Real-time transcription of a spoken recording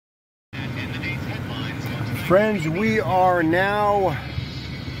Friends, we are now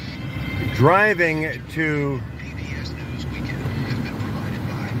driving to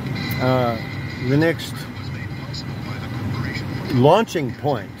the next launching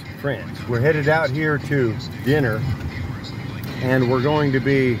point, friends. We're headed out here to dinner, and we're going to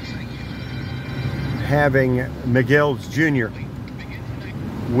be having Miguel's Jr.,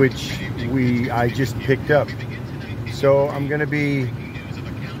 which I just picked up. So I'm going to be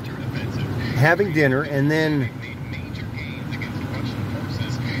having dinner and then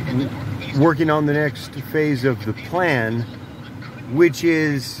working on the next phase of the plan, which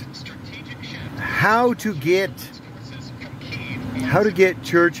is how to get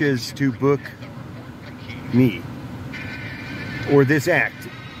churches to book me, or this act,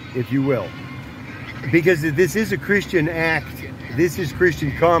 if you will, because this is a Christian act. This is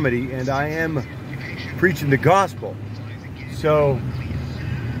Christian comedy, and I am preaching the gospel. So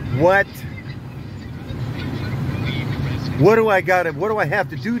what do I have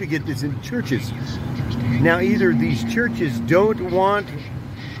to do to get this in churches? Now, either these churches don't want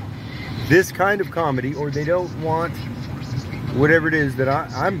this kind of comedy, or they don't want whatever it is that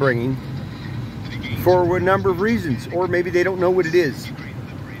I'm bringing, for a number of reasons, or maybe they don't know what it is.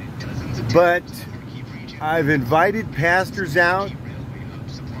 But I've invited pastors out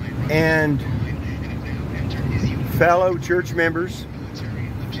and fellow church members,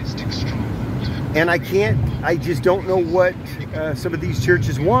 and I just don't know what some of these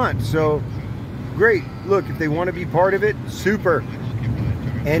churches want. So great, look, if they want to be part of it, super.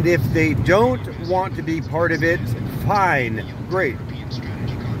 And if they don't want to be part of it, fine, great.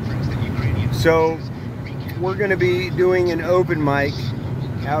 So we're going to be doing an open mic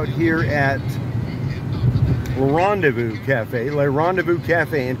out here at Le Rendezvous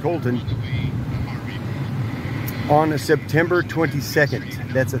Cafe in Colton on September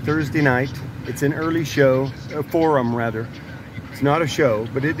 22nd. That's a Thursday night. It's an early show, a forum rather. It's not a show,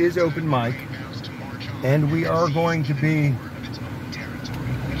 but it is open mic. And we are going to be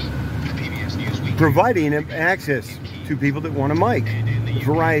providing access to people that want a mic,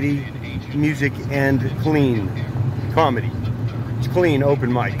 variety, music, and clean comedy. It's clean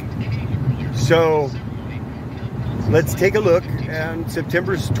open mic. So let's take a look on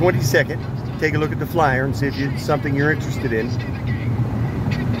September 22nd. Take a look at the flyer and see if it's something you're interested in.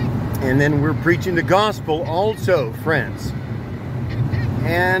 And then we're preaching the gospel also, friends.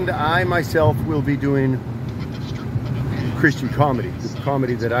 And I myself will be doing Christian comedy, the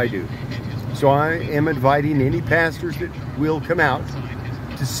comedy that I do. So I am inviting any pastors that will come out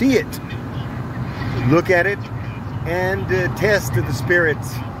to see it, look at it, and test the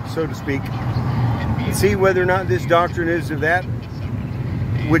spirits, so to speak, and see whether or not this doctrine is of that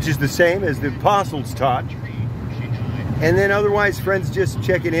which is the same as the apostles taught. And then otherwise, friends, just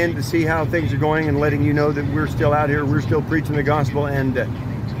checking in to see how things are going and letting you know that we're still out here, we're still preaching the gospel, and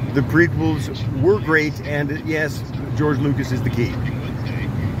the prequels were great, and yes, George Lucas is the key.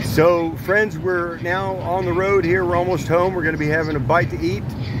 So, friends, we're now on the road here. We're almost home. We're going to be having a bite to eat.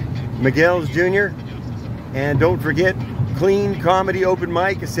 Miguel's Jr. And don't forget, Clean Comedy Open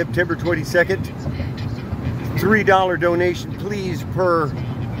Mic is September 22nd. $3 donation, please, per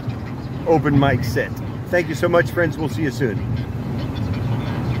open mic set. Thank you so much, friends. We'll see you soon.